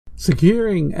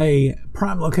Securing a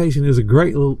prime location is a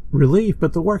great relief,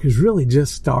 but the work is really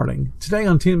just starting. Today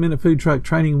on 10-Minute Food Truck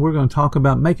Training, we're going to talk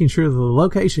about making sure the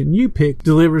location you pick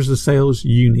delivers the sales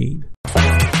you need.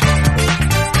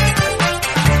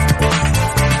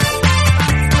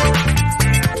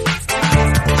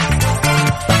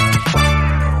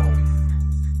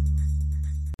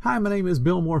 Hi, my name is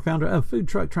Bill Moore, founder of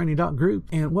FoodTruckTraining.group,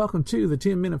 and welcome to the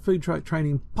 10-Minute Food Truck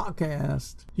Training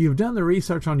Podcast. You've done the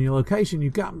research on your location,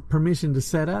 you've got permission to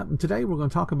set up, and today we're going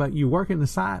to talk about you working the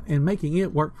site and making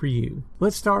it work for you.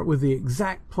 Let's start with the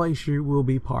exact place you will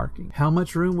be parking. How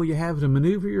much room will you have to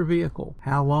maneuver your vehicle?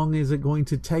 How long is it going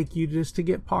to take you just to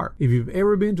get parked? If you've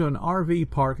ever been to an RV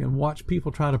park and watched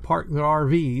people try to park their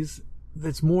RVs,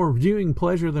 that's more viewing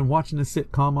pleasure than watching a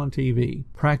sitcom on TV.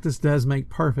 Practice does make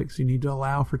perfect, so you need to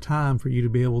allow for time for you to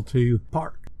be able to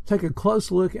park. Take a close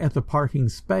look at the parking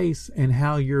space and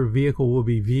how your vehicle will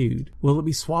be viewed. Will it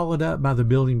be swallowed up by the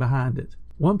building behind it?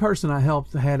 One person I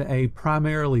helped had a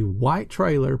primarily white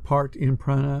trailer parked in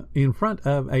front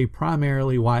of a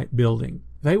primarily white building.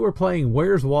 They were playing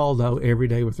Where's Waldo every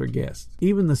day with their guests.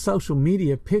 Even the social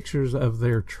media pictures of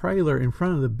their trailer in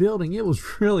front of the building, it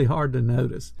was really hard to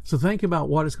notice. So think about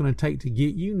what it's going to take to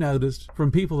get you noticed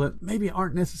from people that maybe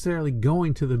aren't necessarily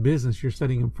going to the business you're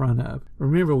sitting in front of.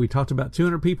 Remember, we talked about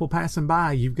 200 people passing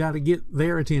by. You've got to get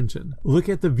their attention. Look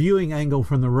at the viewing angle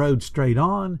from the road straight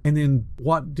on, and then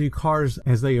what do cars,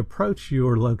 as they approach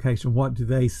your location, what do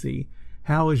they see?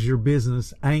 How is your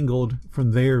business angled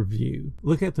from their view?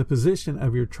 Look at the position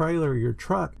of your trailer or your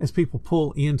truck as people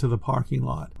pull into the parking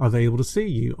lot. Are they able to see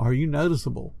you? Are you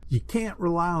noticeable? You can't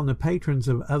rely on the patrons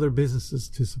of other businesses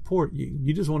to support you.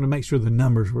 You just want to make sure the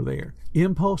numbers were there.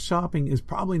 Impulse shopping is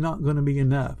probably not going to be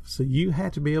enough, so you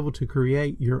have to be able to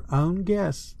create your own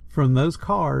guests from those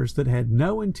cars that had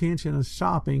no intention of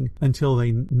shopping until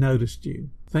they noticed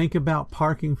you. Think about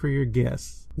parking for your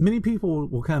guests. Many people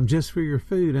will come just for your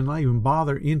food and not even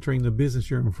bother entering the business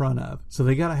you're in front of. So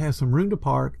they got to have some room to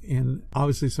park and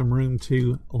obviously some room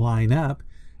to line up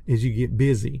as you get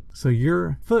busy. So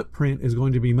your footprint is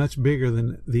going to be much bigger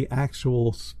than the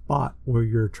actual spot where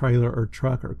your trailer or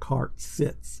truck or cart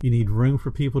sits. You need room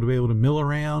for people to be able to mill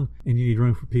around, and you need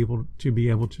room for people to be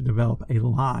able to develop a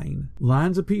line.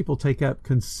 Lines of people take up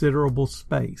considerable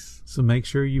space, so make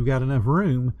sure you've got enough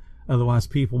room. Otherwise,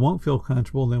 people won't feel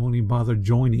comfortable. They won't even bother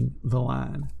joining the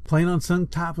line. Plan on some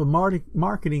type of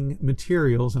marketing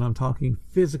materials, and I'm talking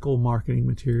physical marketing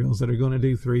materials that are going to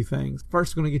do three things.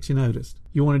 First, going to get you noticed.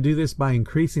 You want to do this by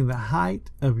increasing the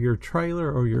height of your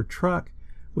trailer or your truck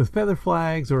with feather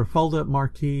flags or a fold-up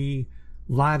marquee,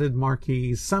 lighted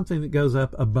marquees, something that goes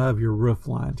up above your roof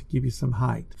line to give you some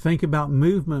height. Think about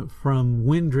movement from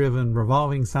wind-driven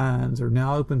revolving signs or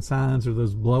now open signs or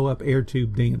those blow-up air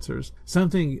tube dancers,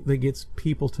 something that gets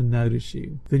people to notice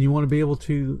you. Then you want to be able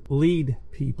to lead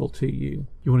people to you.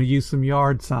 You want to use some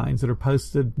yard signs that are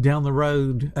posted down the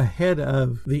road ahead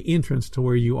of the entrance to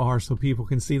where you are so people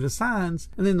can see the signs,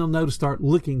 and then they'll know to start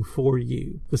looking for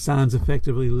you. The signs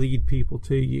effectively lead people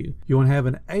to you. You want to have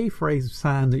an A-frame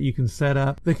sign that you can set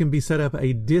up that can be set up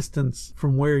a distance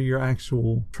from where your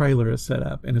actual trailer is set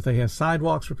up. And if they have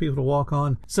sidewalks for people to walk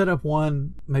on, set up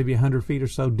one maybe 100 feet or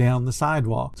so down the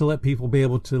sidewalk to let people be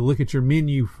able to look at your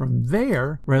menu from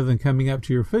there rather than coming up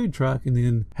to your food truck and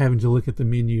then having to look at the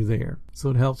menu there. So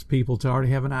it helps people to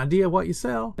already have an idea of what you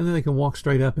sell, and then they can walk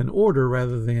straight up and order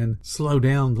rather than slow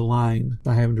down the line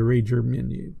by having to read your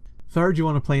menu. Third, you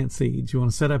want to plant seeds. You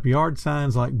want to set up yard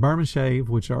signs like Burn and Shave,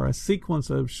 which are a sequence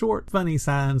of short, funny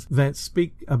signs that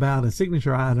speak about a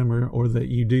signature item or that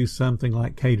you do something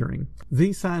like catering.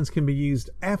 These signs can be used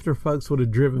after folks would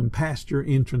have driven past your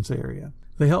entrance area.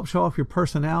 They help show off your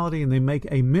personality, and they make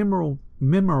a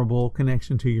memorable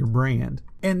connection to your brand.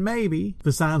 And maybe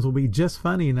the signs will be just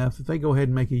funny enough that they go ahead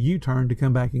and make a U-turn to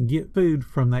come back and get food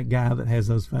from that guy that has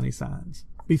those funny signs.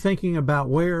 Be thinking about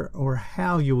where or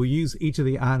how you will use each of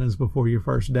the items before your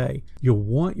first day. You'll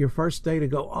want your first day to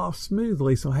go off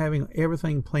smoothly, so having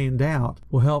everything planned out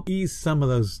will help ease some of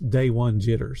those day one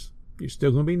jitters. You're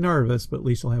still going to be nervous, but at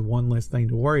least you'll have one less thing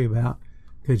to worry about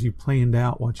because you planned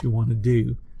out what you want to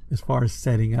do as far as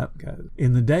setting up goes.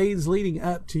 In the days leading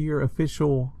up to your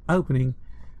official opening,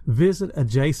 visit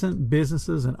adjacent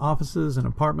businesses and offices and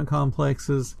apartment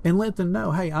complexes and let them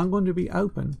know, hey, I'm going to be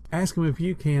open. Ask them if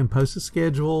you can post a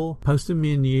schedule, post a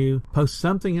menu, post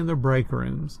something in their break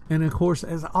rooms. And of course,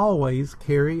 as always,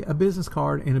 carry a business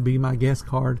card and a Be My Guest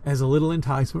card as a little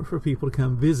enticement for people to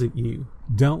come visit you.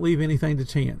 Don't leave anything to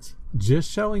chance.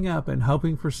 Just showing up and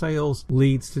hoping for sales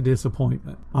leads to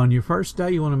disappointment. On your first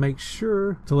day, you want to make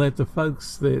sure to let the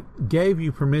folks that gave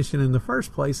you permission in the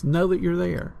first place know that you're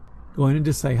there. Go in and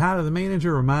just say hi to the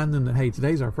manager, remind them that, hey,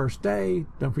 today's our first day.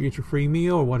 Don't forget your free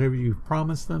meal or whatever you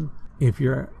promised them. If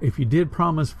you did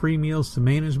promise free meals to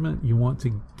management, you want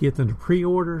to get them to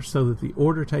pre-order so that the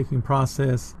order taking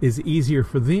process is easier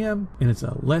for them and it's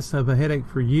a less of a headache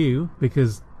for you,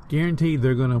 because guaranteed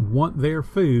they're going to want their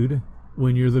food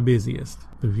when you're the busiest.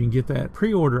 So if you can get that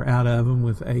pre-order out of them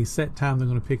with a set time they're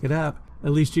going to pick it up,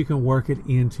 at least you can work it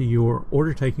into your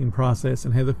order taking process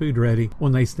and have the food ready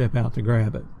when they step out to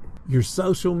grab it. Your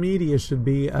social media should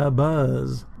be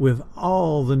abuzz with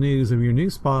all the news of your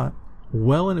new spot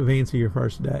well in advance of your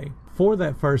first day. For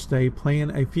that first day,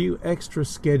 plan a few extra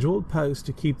scheduled posts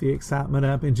to keep the excitement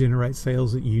up and generate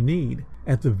sales that you need.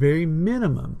 At the very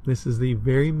minimum, this is the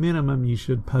very minimum, you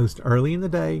should post early in the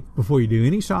day before you do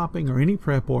any shopping or any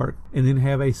prep work, and then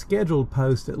have a scheduled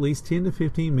post at least 10 to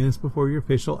 15 minutes before your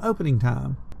official opening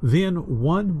time. Then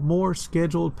one more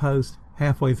scheduled post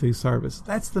halfway through service.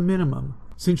 That's the minimum.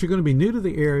 Since you're going to be new to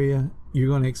the area, you're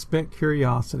going to expect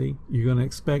curiosity. You're going to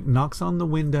expect knocks on the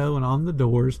window and on the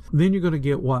doors. Then you're going to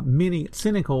get what many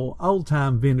cynical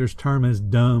old-time vendors term as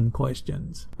dumb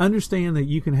questions. Understand that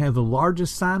you can have the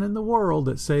largest sign in the world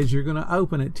that says you're going to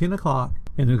open at 10 o'clock,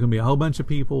 and there's going to be a whole bunch of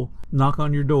people knock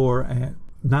on your door at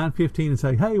 9:15 and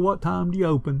say, hey, what time do you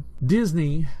open?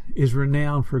 Disney is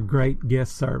renowned for great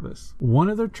guest service. One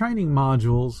of their training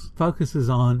modules focuses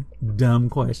on dumb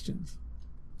questions.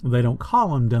 They don't call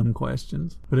them dumb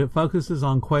questions, but it focuses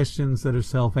on questions that are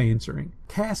self-answering.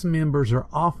 Cast members are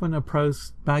often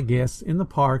approached by guests in the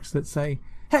parks that say,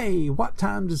 hey, what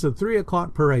time does the 3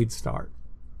 o'clock parade start?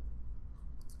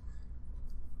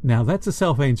 Now, that's a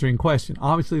self-answering question.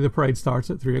 Obviously, the parade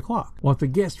starts at 3 o'clock. What the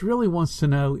guest really wants to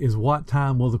know is what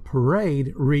time will the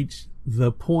parade reach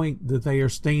the point that they are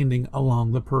standing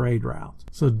along the parade route.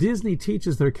 So Disney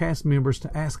teaches their cast members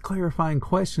to ask clarifying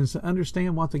questions to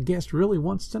understand what the guest really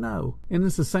wants to know. And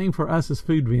it's the same for us as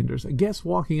food vendors. A guest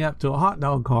walking up to a hot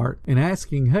dog cart and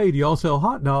asking, hey, do y'all sell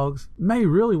hot dogs? May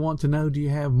really want to know, do you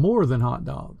have more than hot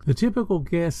dogs? The typical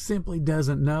guest simply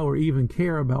doesn't know or even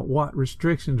care about what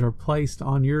restrictions are placed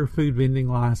on your food vending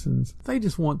license. They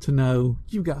just want to know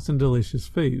you've got some delicious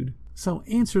food. So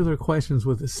answer their questions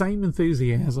with the same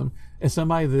enthusiasm as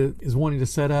somebody that is wanting to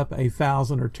set up a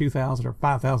 $1,000 or $2,000 or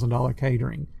 $5,000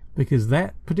 catering, because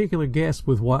that particular guest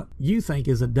with what you think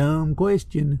is a dumb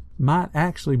question might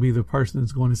actually be the person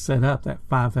that's going to set up that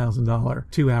 $5,000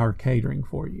 2-hour catering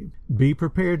for you. Be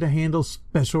prepared to handle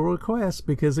special requests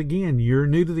because, again, you're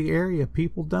new to the area.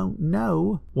 People don't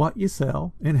know what you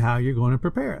sell and how you're going to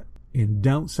prepare it. And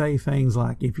don't say things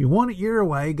like, if you want it your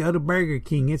way, go to Burger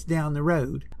King, it's down the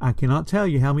road. I cannot tell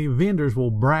you how many vendors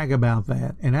will brag about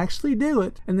that and actually do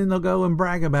it, and then they'll go and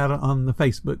brag about it on the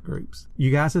Facebook groups. You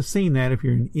guys have seen that if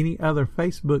you're in any other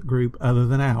Facebook group other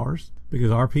than ours, because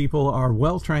our people are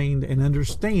well trained and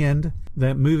understand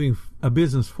that moving a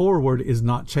business forward is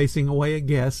not chasing away a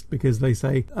guest because they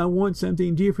say, I want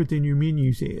something different than your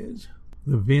menu says.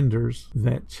 The vendors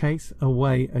that chase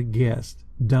away a guest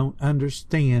don't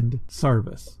understand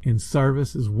service. And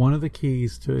service is one of the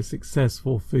keys to a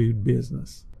successful food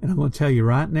business. And I'm going to tell you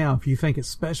right now, if you think a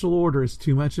special order is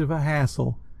too much of a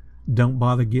hassle, don't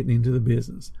bother getting into the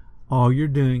business. All you're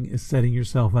doing is setting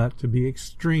yourself up to be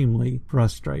extremely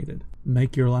frustrated.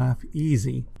 Make your life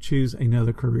easy. Choose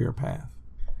another career path.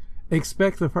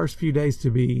 Expect the first few days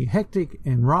to be hectic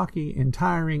and rocky and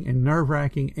tiring and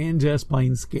nerve-wracking and just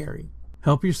plain scary.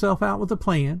 Help yourself out with a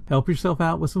plan. Help yourself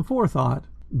out with some forethought.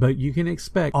 But you can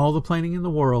expect all the planning in the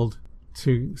world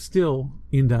to still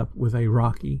end up with a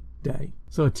rocky day.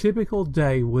 So a typical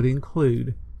day would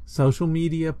include social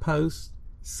media posts,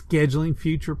 scheduling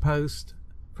future posts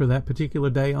for that particular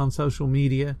day on social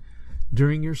media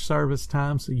during your service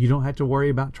time so you don't have to worry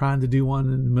about trying to do one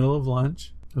in the middle of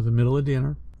lunch or the middle of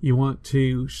dinner. You want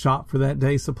to shop for that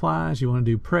day's supplies. You want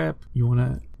to do prep. You want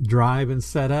to drive and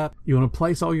set up. You want to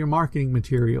place all your marketing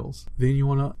materials. Then you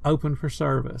want to open for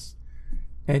service.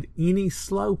 At any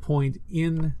slow point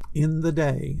in the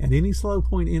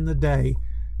day,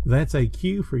 that's a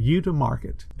cue for you to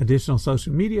market. Additional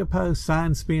social media posts,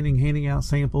 sign spinning, handing out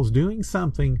samples, doing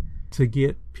something to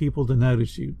get people to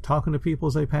notice you, talking to people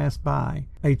as they pass by.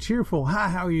 A cheerful, hi,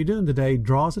 how are you doing today,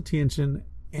 draws attention.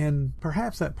 And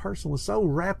perhaps that person was so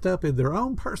wrapped up in their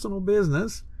own personal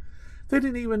business, they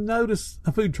didn't even notice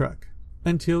a food truck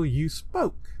until you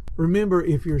spoke. Remember,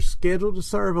 if you're scheduled to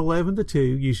serve 11 to 2,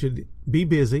 you should be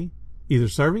busy, either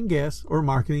serving guests or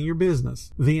marketing your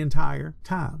business the entire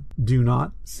time. Do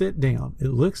not sit down. It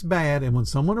looks bad, and when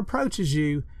someone approaches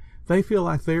you, they feel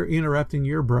like they're interrupting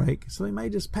your break, so they may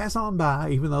just pass on by,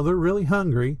 even though they're really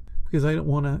hungry, because they don't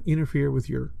want to interfere with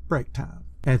your break time.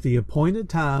 At the appointed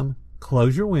time,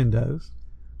 close your windows,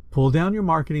 Pull down your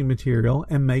marketing material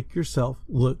and make yourself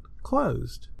look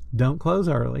closed. Don't close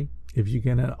early if you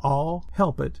can at all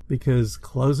help it, because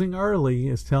closing early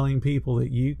is telling people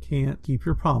that you can't keep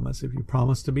your promise. If you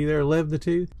promise to be there 11 to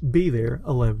 2, be there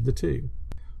 11 to 2.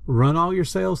 Run all your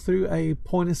sales through a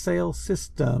point of sale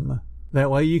system. That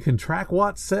way you can track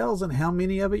what sells and how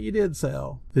many of it you did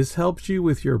sell. This helps you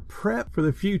with your prep for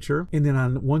the future. And then I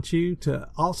want you to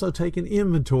also take an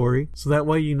inventory so that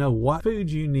way you know what food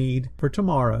you need for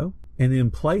tomorrow, and then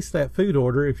place that food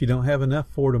order if you don't have enough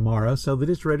for tomorrow so that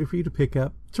it's ready for you to pick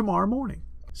up tomorrow morning.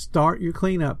 Start your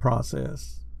cleanup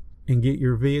process and get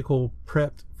your vehicle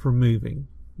prepped for moving.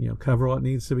 Cover what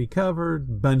needs to be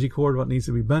covered, bungee cord what needs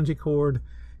to be bungee cord.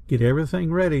 Get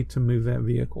everything ready to move that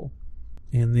vehicle.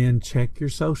 And then check your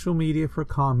social media for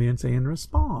comments and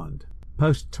respond.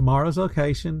 Post tomorrow's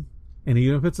location, and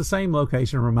even if it's the same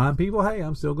location, remind people, hey,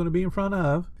 I'm still going to be in front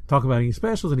of. Talk about any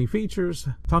specials, any features.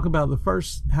 Talk about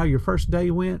how your first day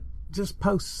went. Just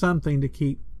post something to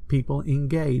keep people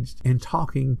engaged and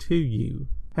talking to you.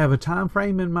 Have a time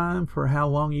frame in mind for how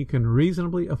long you can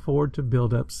reasonably afford to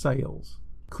build up sales.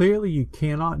 Clearly, you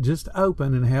cannot just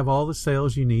open and have all the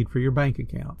sales you need for your bank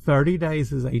account. 30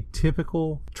 days is a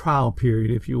typical trial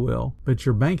period, if you will, but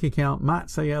your bank account might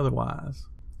say otherwise.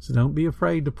 So don't be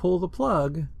afraid to pull the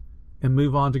plug and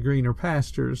move on to greener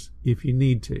pastures if you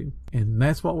need to. And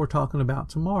that's what we're talking about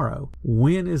tomorrow.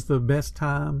 When is the best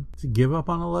time to give up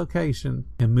on a location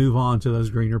and move on to those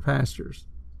greener pastures?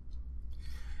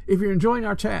 If you're enjoying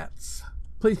our chats,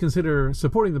 please consider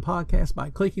supporting the podcast by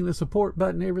clicking the support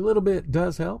button. Every little bit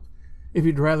does help. If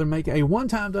you'd rather make a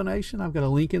one-time donation, I've got a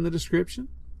link in the description.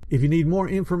 If you need more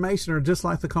information or just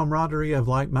like the camaraderie of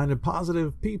like-minded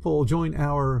positive people, join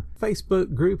our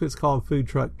Facebook group. It's called Food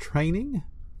Truck Training.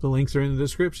 The links are in the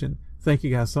description. Thank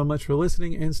you guys so much for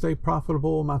listening, and stay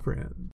profitable, my friend.